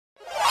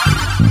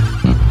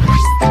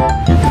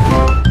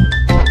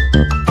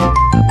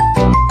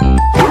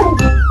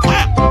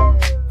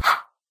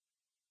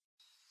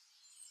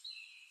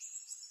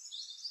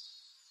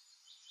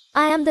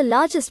am the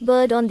largest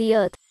bird on the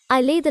earth.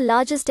 I lay the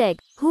largest egg.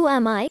 Who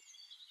am I?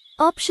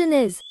 Option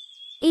is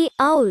A.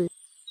 Owl,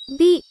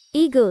 B.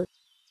 Eagle,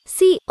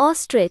 C.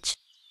 Ostrich,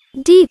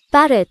 D.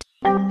 Parrot.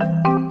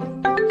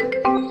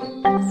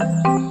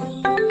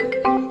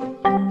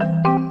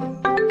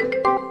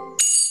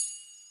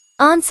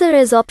 Answer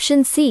is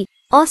option C.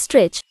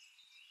 Ostrich.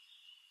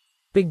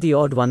 Pick the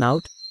odd one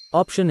out.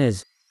 Option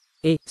is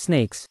A.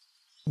 Snakes,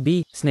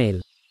 B.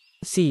 Snail,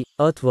 C.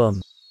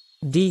 Earthworm,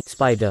 D.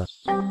 Spider.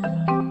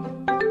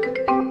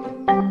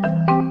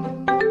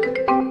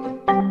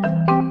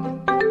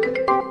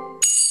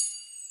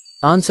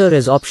 Answer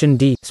is option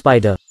D.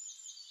 Spider.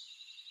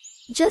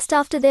 Just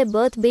after their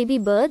birth, baby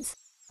birds?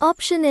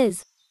 Option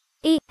is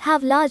A.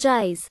 Have large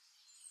eyes,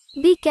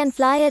 B. Can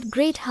fly at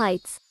great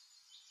heights,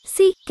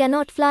 C.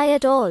 Cannot fly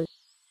at all,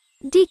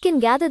 D. Can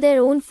gather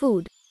their own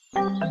food.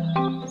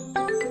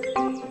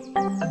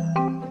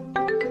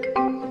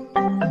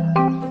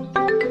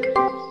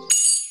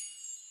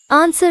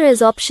 Answer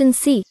is option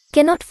C.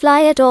 Cannot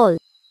fly at all.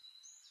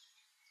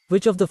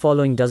 Which of the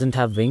following doesn't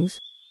have wings?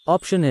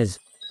 Option is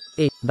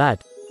A.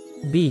 Bat,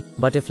 B.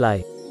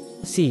 Butterfly,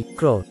 C.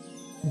 Crow,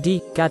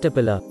 D.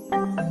 Caterpillar.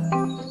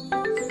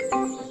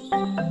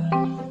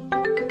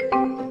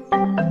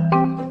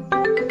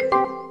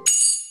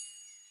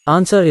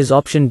 Answer is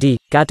option D.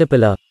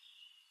 Caterpillar.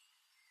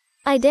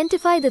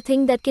 Identify the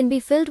thing that can be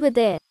filled with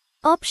air.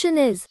 Option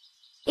is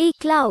A.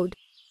 Cloud,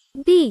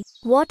 B.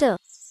 Water,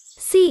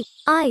 C.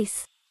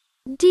 Ice,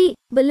 D.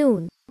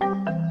 Balloon.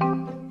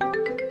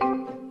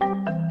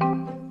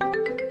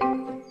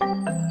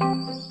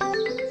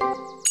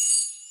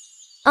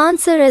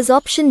 Answer is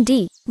option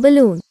D.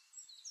 Balloon.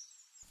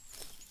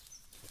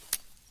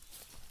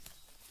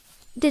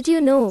 Did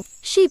you know,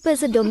 sheep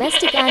is a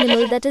domestic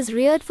animal that is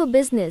reared for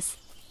business?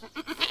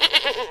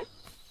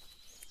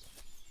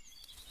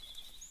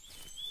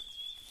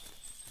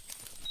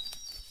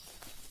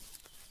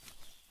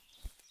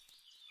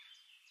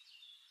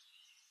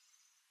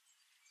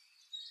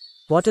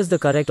 What is the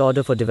correct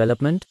order for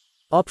development?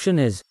 Option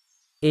is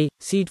A.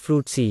 Seed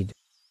fruit seed,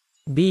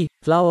 B.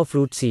 Flower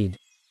fruit seed,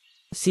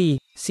 C.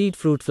 Seed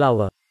fruit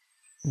flower,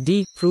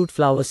 D. Fruit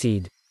flower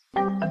seed.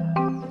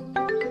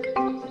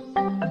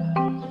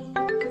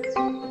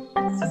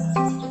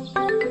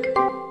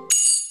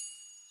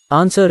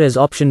 Answer is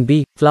option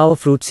B. Flower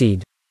fruit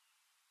seed.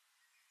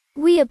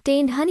 We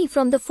obtained honey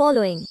from the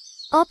following.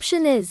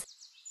 Option is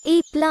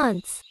A.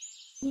 Plants,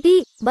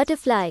 B.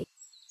 Butterfly,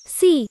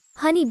 C.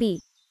 Honeybee,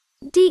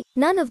 D.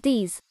 None of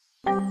these.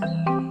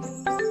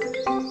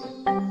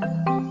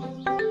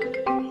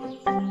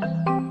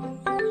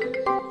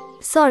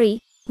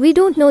 Sorry, we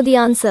don't know the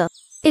answer.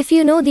 If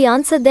you know the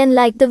answer, then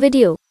like the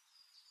video.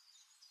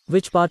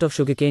 Which part of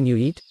sugarcane you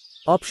eat?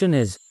 Option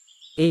is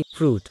A.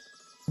 Fruit,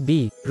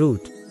 B.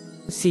 Root,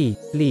 C.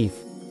 Leaf,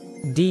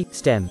 D.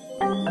 Stem.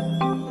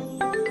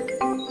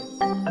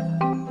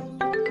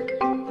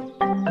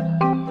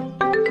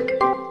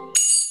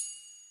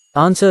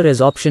 Answer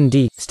is option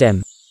D.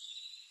 Stem.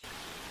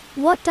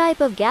 What type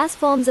of gas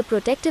forms a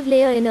protective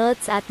layer in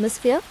Earth's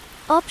atmosphere?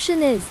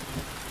 Option is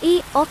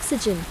A.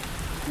 Oxygen,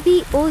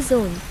 B.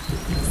 Ozone,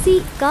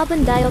 C.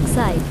 Carbon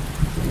dioxide,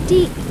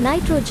 D.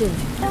 Nitrogen.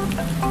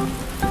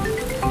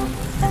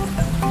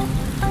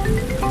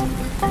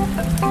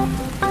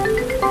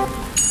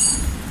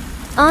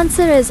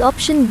 Answer is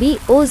option B.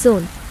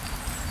 Ozone.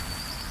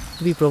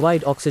 We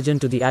provide oxygen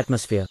to the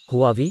atmosphere.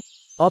 Who are we?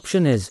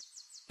 Option is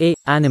A.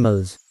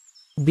 Animals,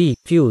 B.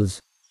 Fuels,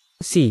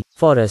 C.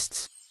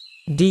 Forests,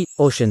 D.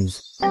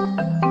 Oceans.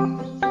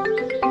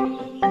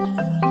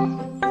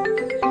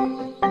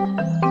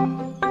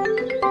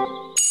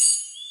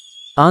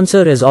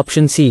 Answer is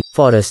option C.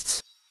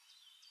 Forests.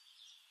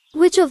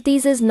 Which of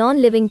these is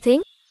non-living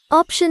thing?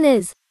 Option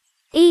is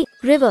A.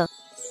 River,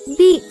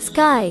 B.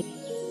 Sky,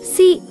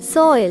 C.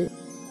 Soil,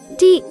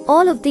 D.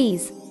 All of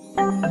these.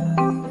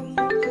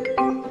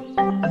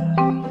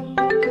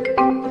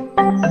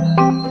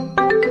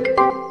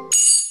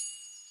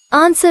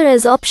 Answer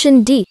is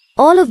option D.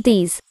 All of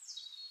these.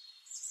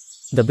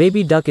 The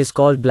baby duck is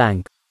called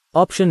blank.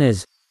 Option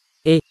is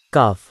A.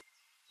 Calf,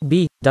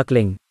 B.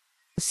 Duckling,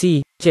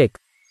 C. Chick,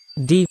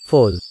 D.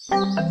 Foal.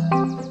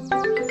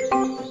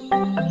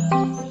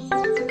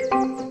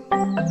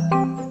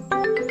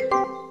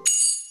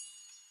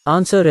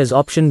 Answer is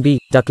option B.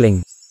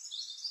 Duckling.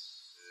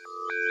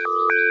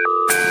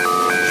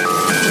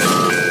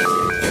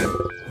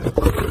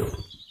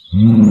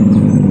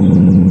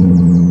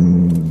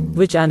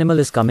 Which animal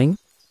is coming?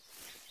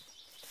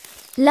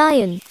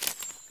 Lion.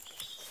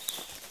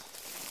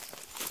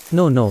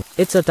 No,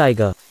 it's a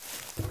tiger.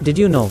 Did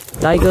you know,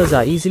 tigers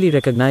are easily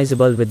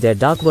recognizable with their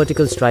dark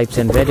vertical stripes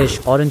and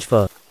reddish-orange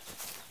fur.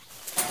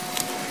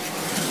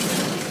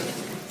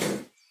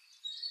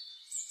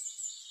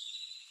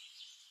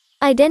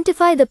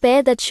 Identify the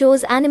pair that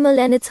shows animal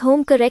and its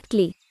home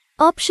correctly.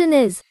 Option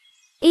is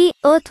A.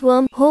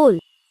 Earthworm hole,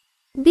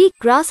 B.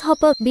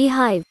 Grasshopper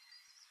beehive,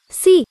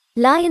 C.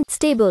 Lion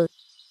stable,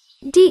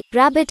 D.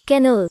 Rabbit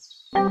kennel.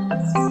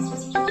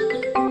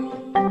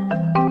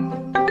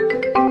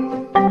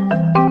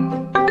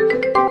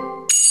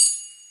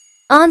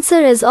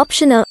 Answer is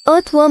option A,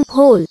 earthworm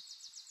hole.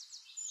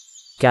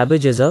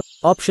 Cabbage is a.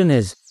 Option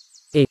is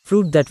A.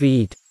 Fruit that we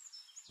eat.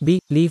 B.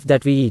 Leaf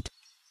that we eat.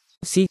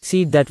 C.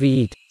 Seed that we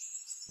eat.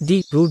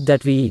 D. Root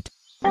that we eat.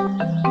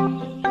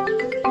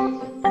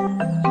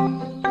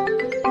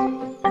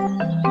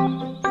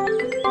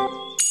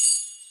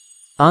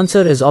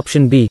 Answer is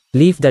option B.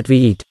 Leaf that we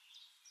eat.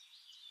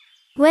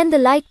 When the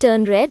light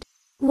turned red,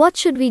 what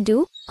should we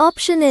do?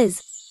 Option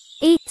is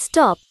A.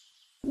 Stop.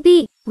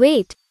 B.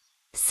 Wait.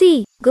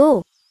 C.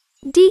 Go.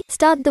 D.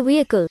 Start the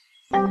vehicle.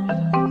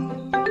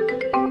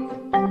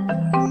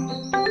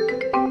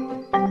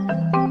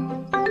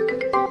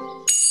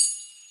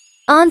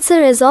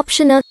 Answer is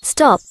option A.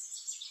 Stop.